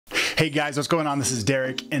Hey guys, what's going on? This is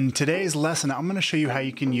Derek. In today's lesson, I'm going to show you how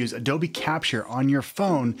you can use Adobe Capture on your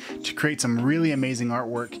phone to create some really amazing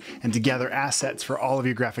artwork and to gather assets for all of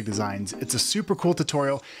your graphic designs. It's a super cool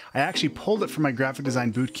tutorial. I actually pulled it from my graphic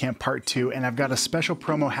design bootcamp part 2, and I've got a special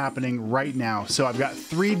promo happening right now. So I've got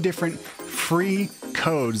 3 different free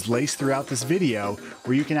codes laced throughout this video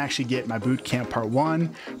where you can actually get my bootcamp part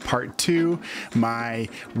 1, part 2, my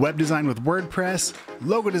web design with WordPress,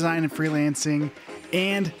 logo design and freelancing,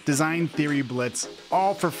 and Design Theory Blitz,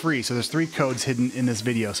 all for free. So there's 3 codes hidden in this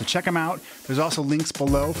video. So check them out. There's also links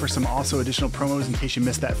below for some also additional promos in case you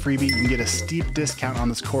missed that freebie. You can get a steep discount on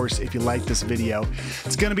this course if you like this video.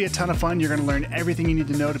 It's gonna be a ton of fun. You're gonna learn everything you need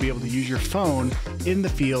to know to be able to use your phone in the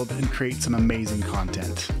field and create some amazing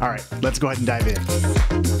content. All right, let's go ahead and dive in.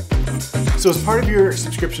 So as part of your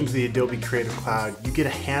subscription to the Adobe Creative Cloud, you get a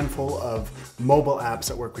handful of mobile apps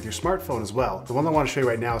that work with your smartphone as well. The one I want to show you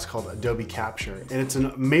right now is called Adobe Capture, and it's an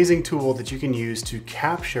amazing tool that you can use to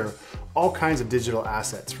capture all kinds of digital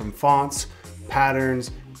assets, from fonts, patterns,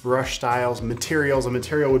 brush styles, materials. A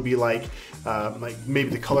material would be like maybe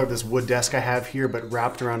the color of this wood desk I have here, but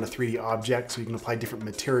wrapped around a 3D object, so you can apply different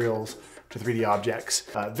materials to 3D objects,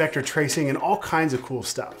 vector tracing, and all kinds of cool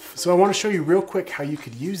stuff. So I want to show you real quick how you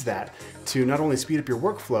could use that to not only speed up your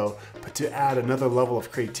workflow, but to add another level of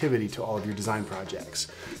creativity to all of your design projects.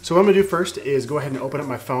 So what I'm gonna do first is go ahead and open up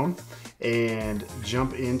my phone and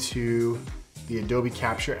jump into the Adobe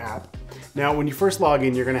Capture app. Now, when you first log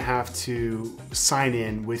in, you're gonna have to sign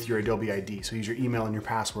in with your Adobe ID. So use your email and your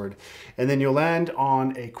password. And then you'll land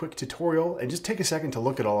on a quick tutorial, and just take a second to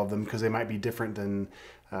look at all of them because they might be different than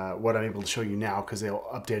what I'm able to show you now because they'll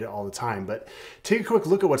update it all the time. But take a quick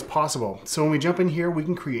look at what's possible. So when we jump in here, we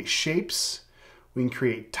can create shapes, we can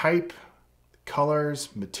create type, colors,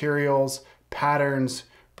 materials, patterns,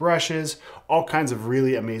 brushes, all kinds of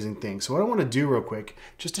really amazing things. So what I want to do real quick,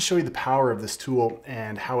 just to show you the power of this tool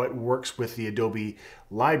and how it works with the Adobe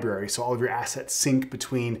library, so all of your assets sync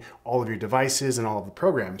between all of your devices and all of the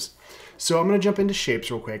programs. So I'm going to jump into shapes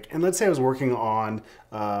real quick, and let's say I was working on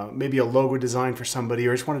maybe a logo design for somebody,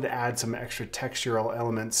 or I just wanted to add some extra textural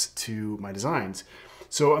elements to my designs.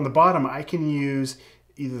 So on the bottom, I can use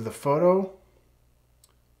either the photo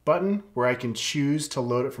button, where I can choose to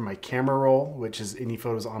load it from my camera roll, which is any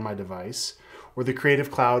photos on my device, or the Creative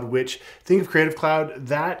Cloud, which, think of Creative Cloud,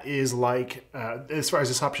 that is like, as far as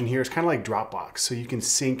this option here, it's kind of like Dropbox. So you can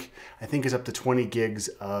sync, I think it's up to 20 gigs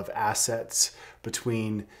of assets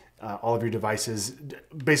between all of your devices,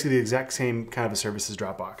 basically the exact same kind of a service as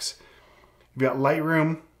Dropbox. You've got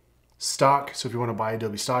Lightroom, stock, so if you want to buy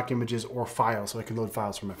Adobe stock images, or files, so I can load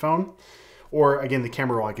files from my phone. Or again, the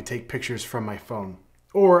camera roll, I could take pictures from my phone.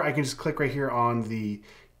 Or I can just click right here on the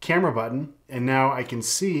camera button, and now I can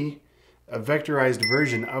see a vectorized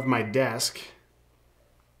version of my desk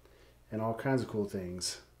and all kinds of cool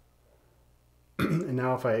things. And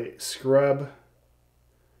now if I scrub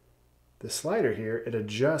the slider here, it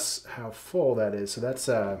adjusts how full that is. So that's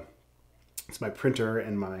it's my printer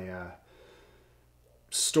and my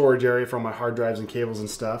storage area for all my hard drives and cables and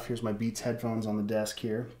stuff. Here's my Beats headphones on the desk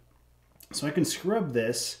here. So I can scrub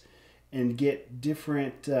this and get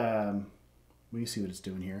different, well, you see what it's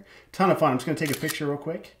doing here. Ton of fun. I'm just gonna take a picture real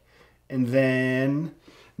quick. And then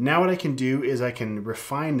now what I can do is I can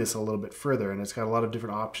refine this a little bit further, and it's got a lot of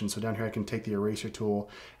different options. So down here I can take the eraser tool,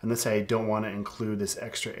 and let's say I don't want to include this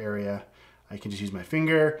extra area. I can just use my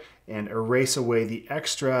finger and erase away the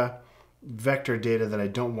extra vector data that I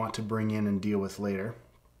don't want to bring in and deal with later.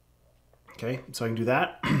 Okay, so I can do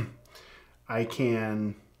that. I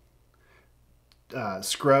can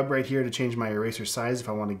scrub right here to change my eraser size if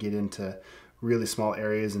I want to get into really small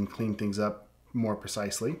areas and clean things up more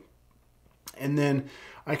precisely. And then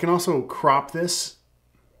I can also crop this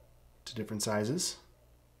to different sizes.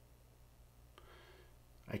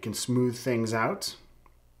 I can smooth things out.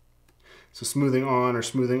 So smoothing on or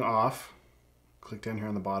smoothing off, click down here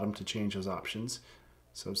on the bottom to change those options.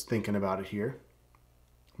 So I was thinking about it here.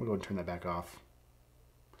 I'm gonna go ahead and turn that back off.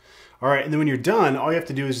 All right, and then when you're done, all you have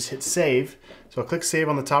to do is just hit save. So I'll click save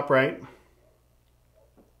on the top right.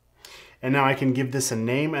 And now I can give this a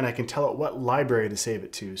name, and I can tell it what library to save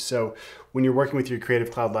it to. So when you're working with your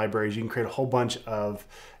Creative Cloud libraries, you can create a whole bunch of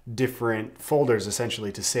different folders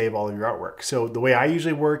essentially to save all of your artwork. So the way I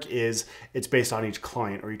usually work is it's based on each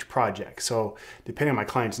client or each project. So depending on my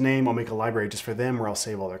client's name, I'll make a library just for them where I'll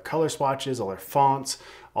save all their color swatches, all their fonts,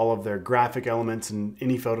 all of their graphic elements, and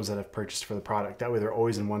any photos that I've purchased for the product. That way they're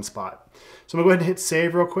always in one spot. So I'm gonna go ahead and hit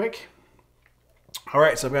save real quick. All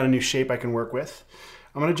right, so I've got a new shape I can work with.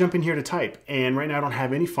 I'm gonna jump in here to type, and right now I don't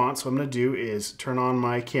have any fonts, so what I'm gonna do is turn on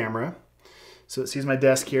my camera. So it sees my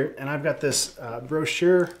desk here, and I've got this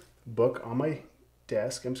brochure book on my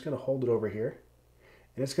desk. I'm just going to hold it over here,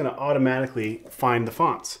 and it's going to automatically find the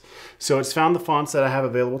fonts. So it's found the fonts that I have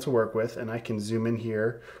available to work with, and I can zoom in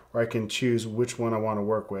here, or I can choose which one I want to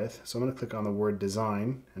work with. So I'm going to click on the word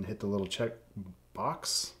design and hit the little check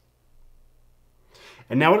box.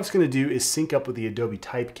 And now what it's going to do is sync up with the Adobe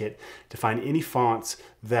Typekit to find any fonts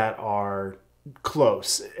that are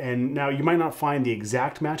close. And now you might not find the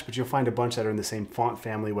exact match, but you'll find a bunch that are in the same font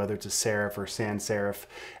family, whether it's a serif or sans serif,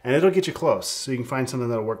 and it'll get you close. So you can find something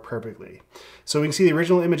that'll work perfectly. So we can see the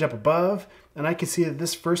original image up above, and I can see that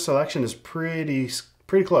this first selection is pretty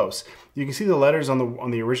close. You can see the letters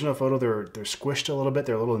on the original photo, they're squished a little bit.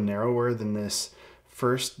 They're a little narrower than this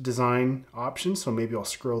first design option. So maybe I'll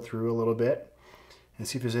scroll through a little bit and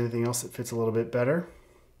see if there's anything else that fits a little bit better.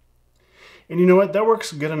 And you know what? That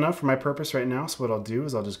works good enough for my purpose right now. So what I'll do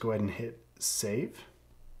is I'll just go ahead and hit save.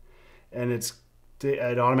 And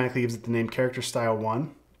it automatically gives it the name Character Style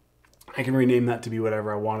 1. I can rename that to be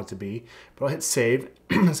whatever I want it to be. But I'll hit save.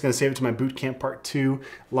 It's going to save it to my Bootcamp Part 2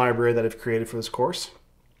 library that I've created for this course.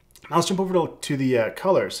 Now let's jump over to the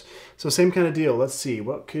colors. So same kind of deal. Let's see.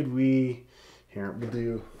 What could we... Here, we'll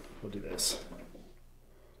do this.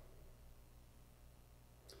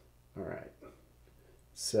 All right.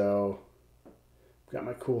 So... got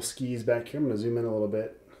my cool skis back here. I'm going to zoom in a little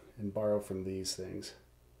bit and borrow from these things.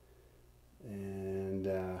 And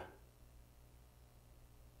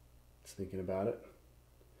just thinking about it.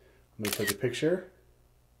 I'm going to take a picture.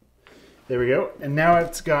 There we go. And now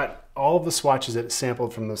it's got all of the swatches that it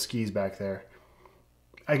sampled from those skis back there.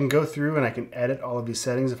 I can go through and I can edit all of these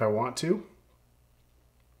settings if I want to.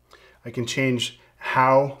 I can change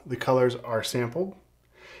how the colors are sampled.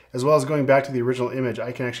 As well as going back to the original image,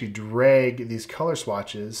 I can actually drag these color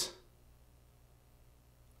swatches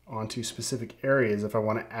onto specific areas if I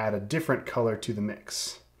want to add a different color to the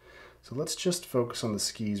mix. So let's just focus on the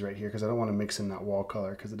skis right here because I don't want to mix in that wall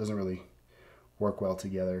color because it doesn't really work well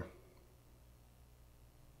together.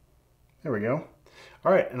 There we go.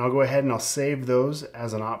 All right, and I'll go ahead and I'll save those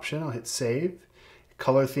as an option. I'll hit save.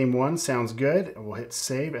 Color theme 1 sounds good. And we'll hit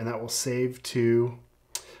save, and that will save to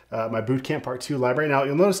my Bootcamp Part 2 library. Now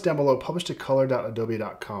you'll notice down below, publish to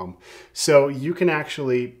color.adobe.com. So you can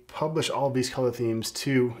actually publish all of these color themes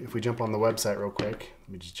to, if we jump on the website real quick, let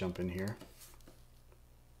me just jump in here.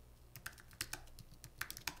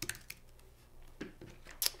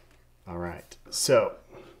 All right, so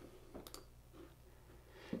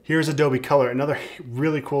here's Adobe Color, another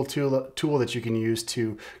really cool tool that you can use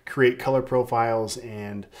to create color profiles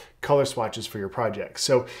and color swatches for your projects.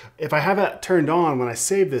 So if I have that turned on, when I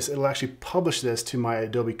save this, it'll actually publish this to my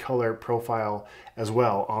Adobe Color profile as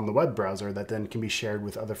well on the web browser that then can be shared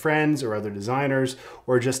with other friends or other designers,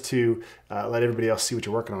 or just to let everybody else see what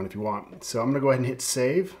you're working on if you want. So I'm gonna go ahead and hit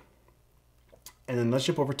save. And then let's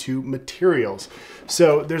jump over to materials.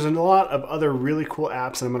 So there's a lot of other really cool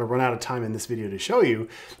apps, and I'm going to run out of time in this video to show you.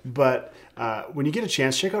 But when you get a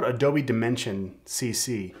chance, check out Adobe Dimension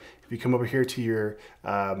CC. If you come over here to your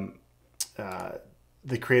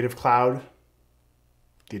the Creative Cloud,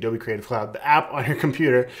 the Adobe Creative Cloud, the app on your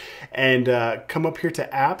computer, and come up here to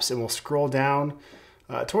apps, and we'll scroll down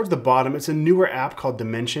towards the bottom. It's a newer app called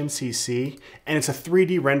Dimension CC, and it's a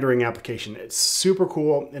 3D rendering application. It's super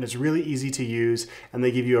cool, and it's really easy to use, and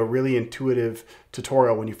they give you a really intuitive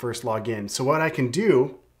tutorial when you first log in. So what I can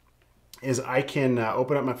do is I can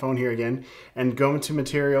open up my phone here again and go into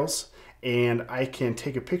materials, and I can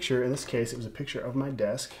take a picture. In this case, it was a picture of my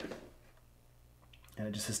desk, and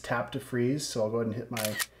it just says tap to freeze. So I'll go ahead and hit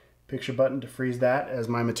my picture button to freeze that as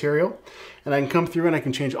my material. And I can come through and I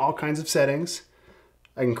can change all kinds of settings.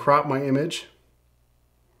 I can crop my image,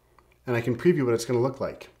 and I can preview what it's going to look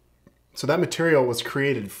like. So that material was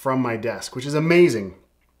created from my desk, which is amazing.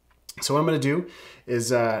 So what I'm going to do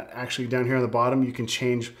is actually down here on the bottom, you can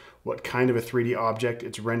change what kind of a 3D object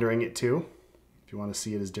it's rendering it to. If you want to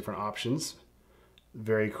see it as different options.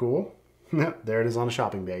 Very cool. There it is on a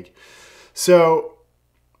shopping bag. So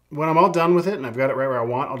when I'm all done with it and I've got it right where I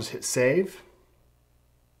want, I'll just hit save.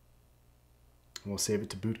 And we'll save it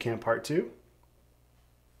to Bootcamp Part 2.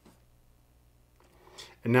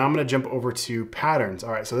 And now I'm going to jump over to patterns.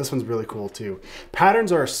 All right, so this one's really cool too.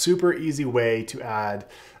 Patterns are a super easy way to add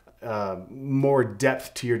more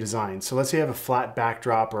depth to your design. So let's say you have a flat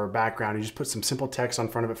backdrop or a background, you just put some simple text on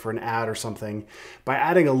front of it for an ad or something. By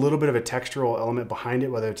adding a little bit of a textural element behind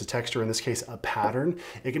it, whether it's a text or in this case a pattern,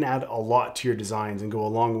 it can add a lot to your designs and go a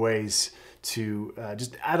long ways to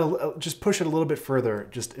just push it a little bit further,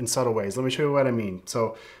 just in subtle ways. Let me show you what I mean.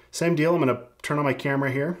 So same deal, I'm going to turn on my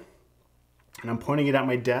camera here, and I'm pointing it at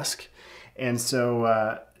my desk. And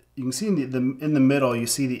so you can see in the middle, you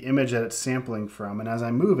see the image that it's sampling from. And as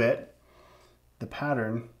I move it, the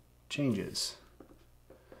pattern changes.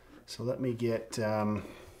 So let me get,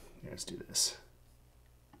 let's do this.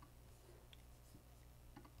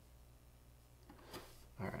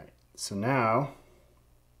 All right, so now,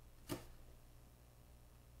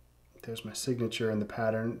 there's my signature and the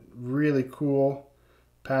pattern. Really cool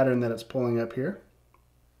pattern that it's pulling up here.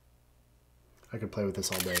 I could play with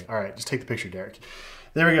this all day. All right, just take the picture, Derek.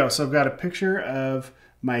 There we go. So I've got a picture of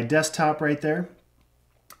my desktop right there,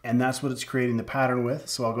 and that's what it's creating the pattern with.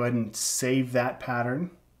 So I'll go ahead and save that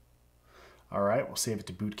pattern. All right, we'll save it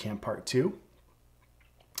to Bootcamp Part 2.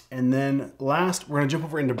 And then last, we're gonna jump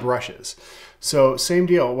over into brushes. So same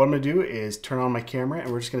deal, what I'm gonna do is turn on my camera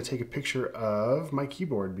and we're just gonna take a picture of my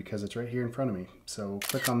keyboard because it's right here in front of me. So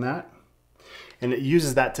click on that, and it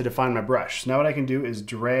uses that to define my brush. So now what I can do is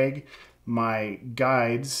drag my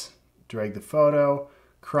guides, drag the photo,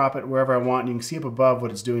 crop it wherever I want, and you can see up above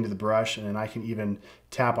what it's doing to the brush, and then I can even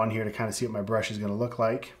tap on here to kind of see what my brush is gonna look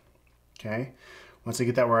like, okay? Once I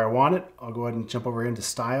get that where I want it, I'll go ahead and jump over into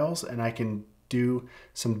styles, and I can do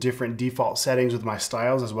some different default settings with my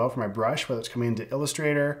styles as well for my brush, whether it's coming into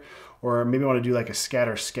Illustrator, or maybe I want to do like a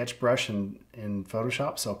scatter sketch brush in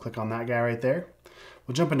Photoshop. So I'll click on that guy right there.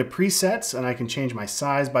 We'll jump into presets, and I can change my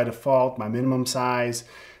size by default, my minimum size,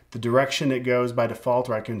 the direction it goes by default,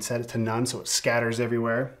 or I can set it to none so it scatters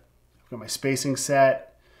everywhere. I've got my spacing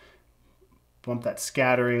set, bump that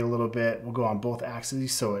scattering a little bit. We'll go on both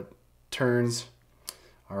axes so it turns.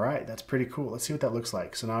 All right, that's pretty cool. Let's see what that looks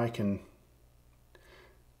like. So now I can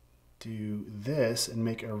do this and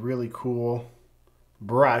make a really cool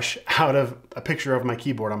brush out of a picture of my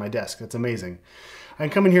keyboard on my desk. That's amazing. I can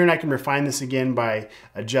come in here and I can refine this again by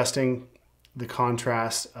adjusting the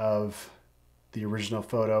contrast of the original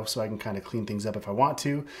photo so I can kind of clean things up if I want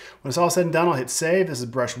to. When it's all said and done, I'll hit save. This is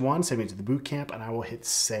brush 1, saving it to the Bootcamp, and I will hit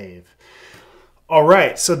save. All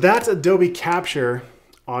right, so that's Adobe Capture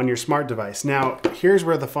on your smart device. Now, here's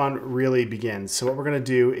where the fun really begins. So what we're gonna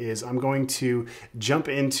do is I'm going to jump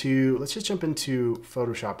into, let's just jump into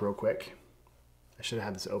Photoshop real quick. I should have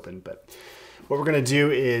had this open, but what we're gonna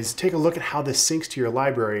do is take a look at how this syncs to your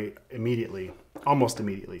library immediately, almost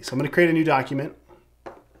immediately. So I'm gonna create a new document.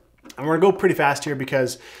 I'm gonna go pretty fast here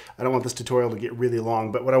because I don't want this tutorial to get really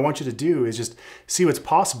long, but what I want you to do is just see what's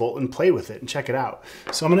possible and play with it and check it out.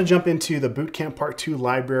 So I'm gonna jump into the Bootcamp Part 2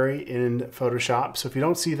 library in Photoshop. So if you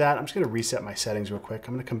don't see that, I'm just gonna reset my settings real quick.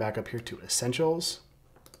 I'm gonna come back up here to Essentials,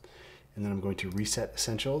 and then I'm going to reset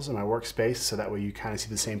Essentials in my workspace so that way you kind of see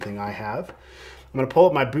the same thing I have. I'm gonna pull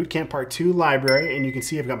up my Bootcamp Part 2 library, and you can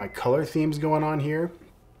see I've got my color themes going on here.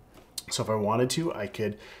 So if I wanted to, I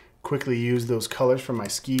could quickly use those colors from my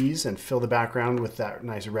skis and fill the background with that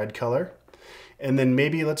nice red color. And then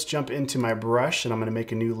maybe let's jump into my brush, and I'm gonna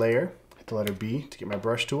make a new layer. Hit the letter B to get my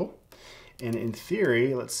brush tool. And in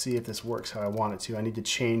theory, let's see if this works how I want it to. I need to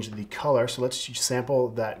change the color. So let's sample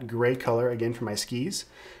that gray color again for my skis.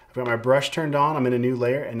 I've got my brush turned on, I'm in a new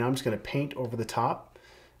layer, and now I'm just gonna paint over the top.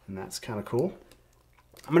 And that's kind of cool.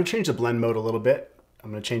 I'm gonna change the blend mode a little bit.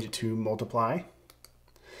 I'm gonna change it to multiply.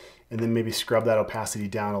 And then maybe scrub that opacity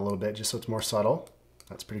down a little bit just so it's more subtle.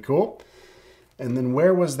 That's pretty cool. And then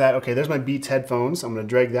where was that? Okay, there's my Beats headphones. I'm gonna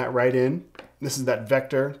drag that right in. This is that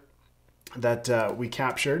vector that we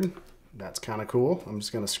captured. That's kind of cool. I'm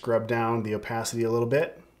just gonna scrub down the opacity a little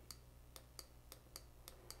bit.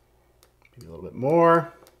 Maybe a little bit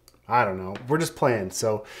more. I don't know, we're just playing.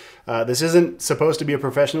 So this isn't supposed to be a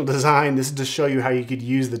professional design. This is to show you how you could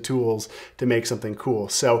use the tools to make something cool.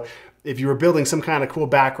 So if you were building some kind of cool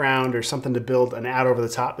background or something to build an ad over the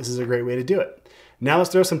top, this is a great way to do it. Now let's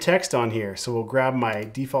throw some text on here. So we'll grab my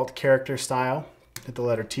default character style, hit the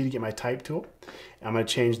letter T to get my type tool. I'm gonna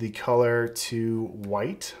change the color to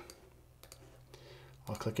white.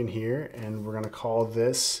 I'll click in here and we're gonna call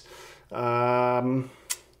this Adobe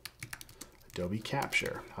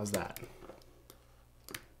Capture. How's that?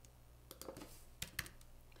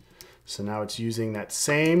 So now it's using that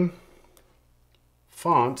same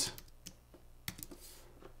font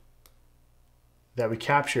that we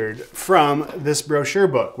captured from this brochure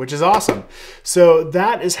book, which is awesome. So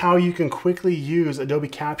that is how you can quickly use Adobe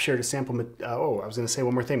Capture to sample, I was gonna say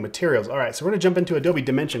one more thing, materials. All right, so we're gonna jump into Adobe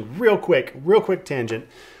Dimension real quick tangent.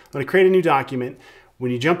 I'm gonna create a new document.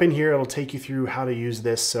 When you jump in here, it'll take you through how to use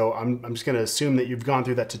this. So I'm just gonna assume that you've gone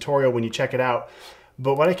through that tutorial when you check it out.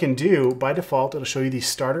 But what I can do, by default, it'll show you these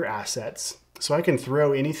starter assets. So I can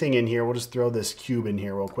throw anything in here. We'll just throw this cube in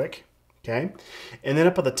here real quick. Okay, and then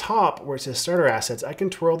up at the top where it says starter assets, I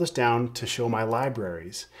can twirl this down to show my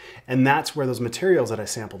libraries. And that's where those materials that I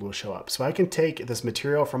sampled will show up. So I can take this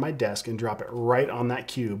material from my desk and drop it right on that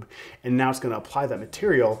cube. And now it's going to apply that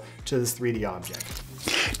material to this 3D object.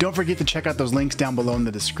 Don't forget to check out those links down below in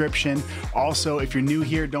the description. Also, if you're new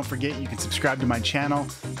here, don't forget you can subscribe to my channel,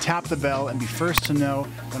 tap the bell, and be first to know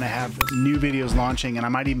when I have new videos launching. And I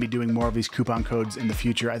might even be doing more of these coupon codes in the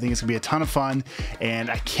future. I think it's gonna be a ton of fun, and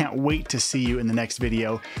I can't wait to see you in the next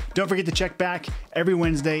video. Don't forget to check back every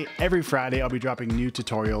Wednesday, every Friday. I'll be dropping new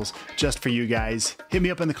tutorials just for you guys. Hit me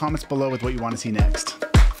up in the comments below with what you want to see next.